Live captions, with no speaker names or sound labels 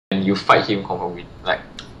and you fight him confirm win. Like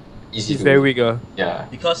easy. He's very weak. Yeah.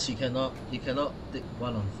 Because he cannot take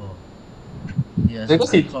 1-on-4. He has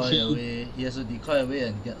Because to decoy away. He has to decoy away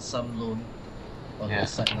and get some loan on the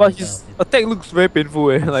side. But his attack looks very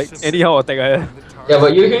painful. Like anyhow attack. Yeah,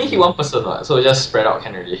 but you only hit one person, right? So just spread out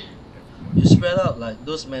can already. You spread out like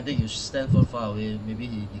those medic. You stand for far away. Maybe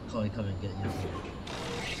he decoy come and get you.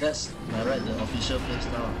 That's right. The official play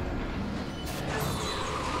style.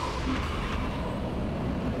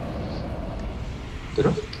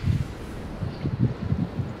 Terus?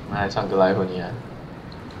 Mana唱歌来和你啊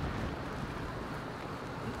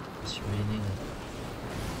It's raining.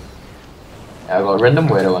 Yeah, I got random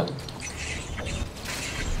weather one.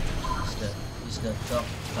 It's the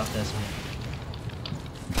dark as me.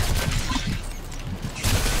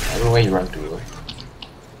 I don't know where you run to.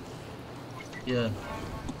 Yeah.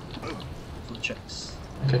 Foot tracks.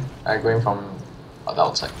 Okay, I'm going from the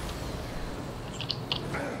outside.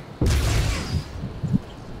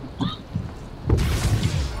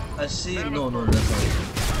 I see. No, that's not it.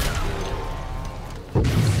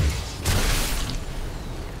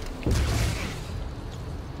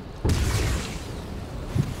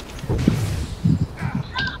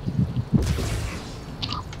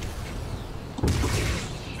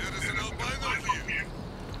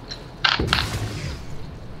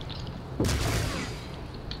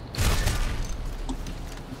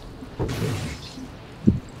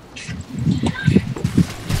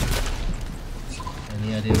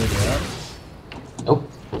 Any idea where they are? Nope.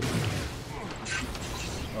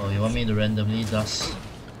 Oh, you want me to randomly dust?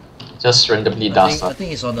 Just randomly dust. I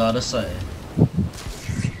think it's on the other side.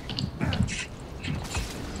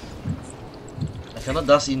 I cannot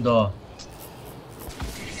dust indoor.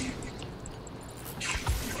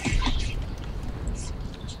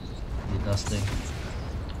 The dusting.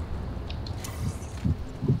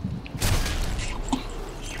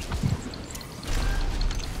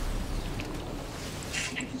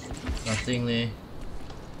 Nothing leh.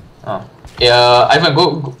 Oh. Yeah, Ivan,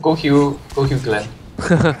 go heal Glenn.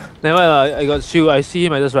 Never mind, I got shield. I see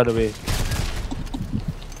him, I just run away.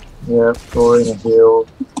 Yeah, going a hill.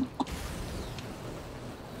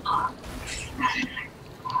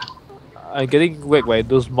 I'm getting whacked by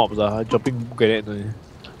those mobs. Dropping grenade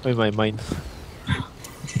in my mind.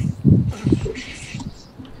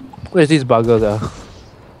 Where's these buggers?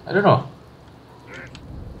 I don't know.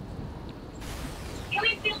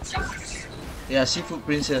 Yeah, I see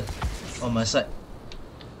footprints here on my side.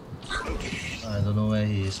 I don't know where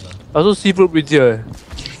he is, man. I also see footprints here.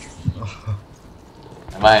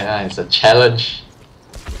 Mine, it's a challenge.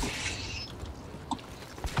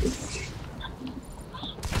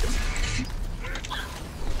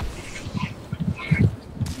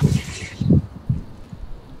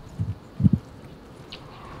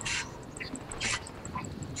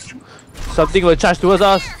 Something will charge towards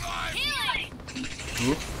us.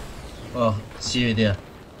 Who? Oh, see you there.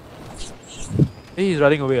 Hey, he's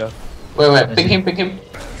running away. Wait, ping him.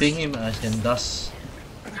 Ping him, I can dust.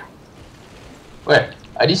 Wait,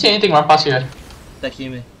 I didn't see anything run past here. Attack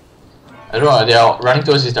him. I don't know, they are running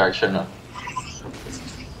towards this direction.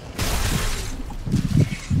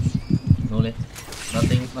 No leh.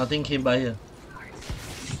 Nothing came by here.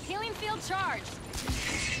 Healing field charged.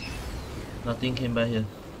 Nothing came by here.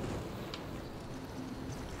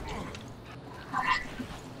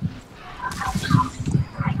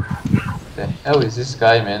 The hell is this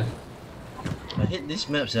guy, man? I hate these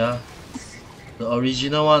maps, yeah. The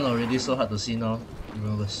original one already so hard to see now.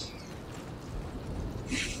 Even worse.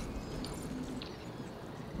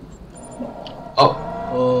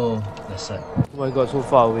 Oh, that side. Oh my god, so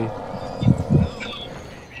far away.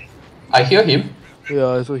 I hear him. Yeah,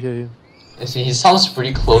 I also hear him. You see, he sounds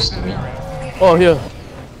pretty close to me. Oh, here.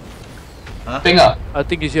 Huh? Ping up. I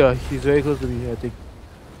think he's here. He's very close to me, I think.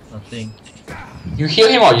 Nothing. You hear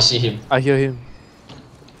him or you see him? I hear him.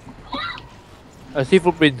 I see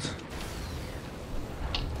footprints.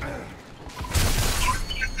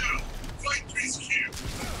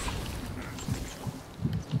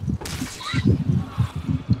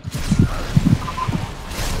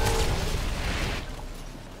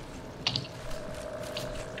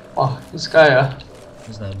 Oh, this guy,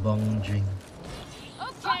 It's like bong drink.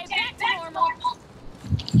 Okay, back to normal.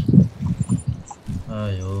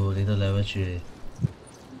 Aiyo, little level 3.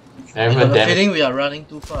 I Never have a damn. feeling we are running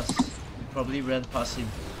too fast. We probably ran past him.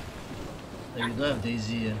 Like we don't have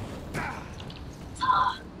Daisy here.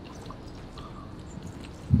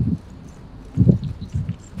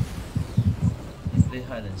 We play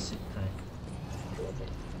hide and seek time.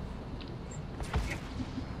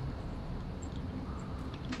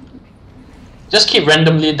 Just keep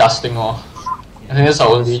randomly dusting, Yeah. I think that's our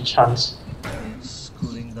only chance. It's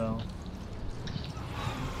cooling down.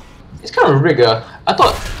 It's kind of rigged. I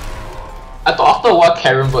thought after a while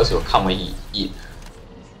Karen birds will come and eat.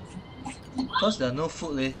 Because there are no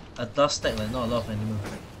food, a dust stack like not a lot of animals.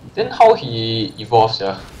 Then how he evolves,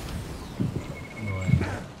 yeah? No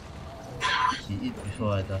idea. He eat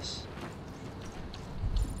before I dust.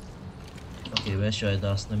 Okay, where should I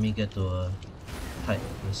dust? Let me get to a height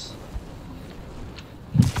first.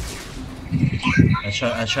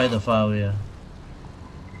 I try the far away.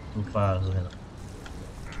 Too far also cannot.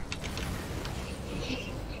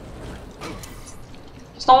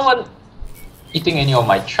 It's not one eating any of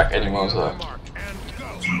my track animals.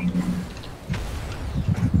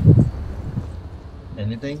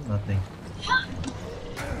 Anything? Nothing.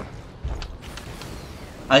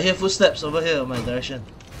 I hear footsteps over here in my direction.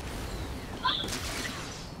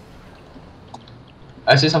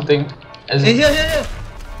 I see something. Hey, here!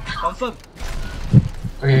 Confirm.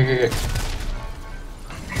 Okay.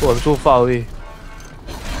 Oh, I'm so far away.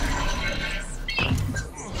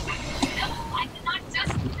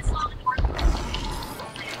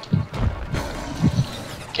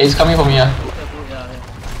 Okay, it's coming for me. Yeah.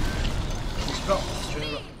 It's rock.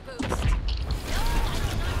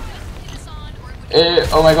 Eh,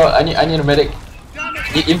 oh my god, I need a medic.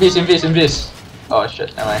 Invis. Oh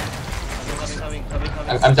shit, am I? Coming.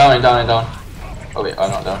 I'm down. Oh wait,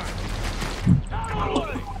 I'm not down.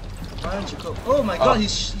 Why don't you go? Oh my god,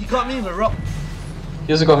 he got me with a rock.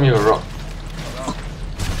 He also got me with a rock.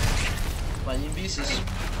 My invis is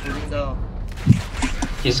cooling down.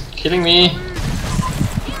 He's killing me.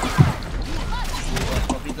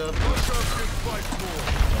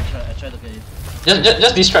 I try to get you.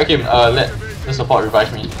 Just distract him. Let the support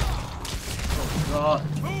revive me. Oh god.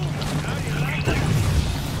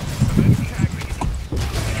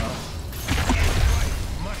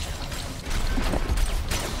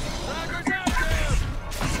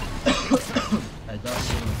 I died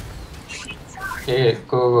soon. Okay,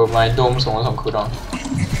 go. My dome's almost on cooldown.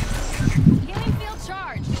 Healing field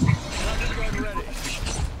charge.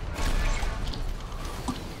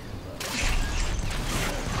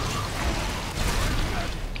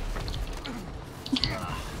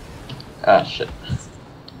 Ah shit.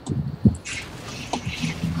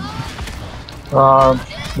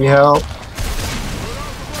 Need help.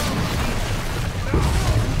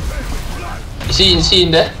 Is he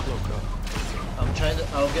in there? I'm trying to.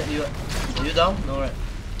 I'll get you. Are you down? No, right?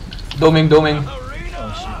 Doming.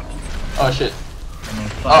 Oh shit. Oh shit. I'm on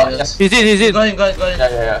fire. Oh yes. He's in. Got him.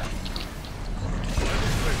 Yeah.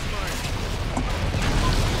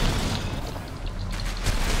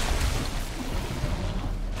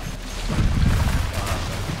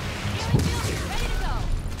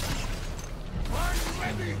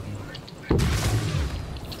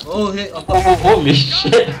 Oh, hey. On top. Oh, holy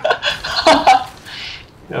shit.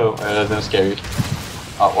 Oh, that's damn scary.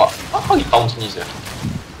 Oh, what? How he bounced me, sir?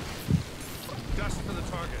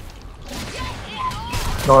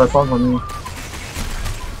 No, it's on for me.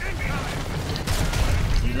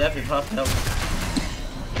 He left with half health.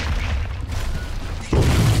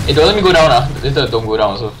 Hey, don't let me go down, Later, don't go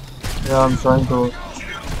down also. Yeah, I'm trying to.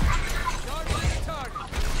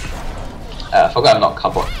 I forgot I'm not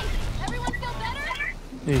Cabot. Everyone feel better?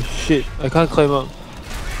 Hey shit, I can't climb up.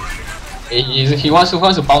 Hey, he wants to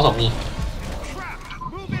bounce on me.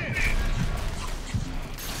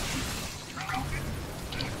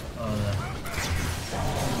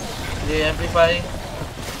 Yeah, amplifying.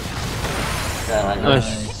 Yeah, my god.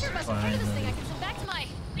 Nice. Finally. I can come back to my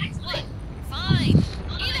excellent. Fine.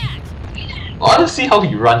 Evac. I want to see how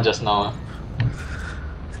he run just now.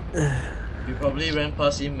 You probably ran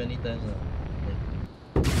past him many times.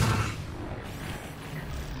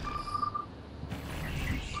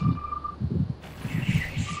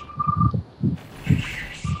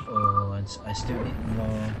 Oh, I still need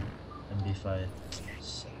more amplifier.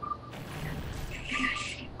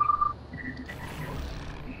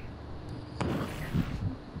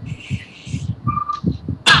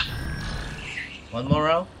 One more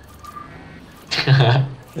round?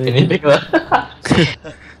 Anything lah.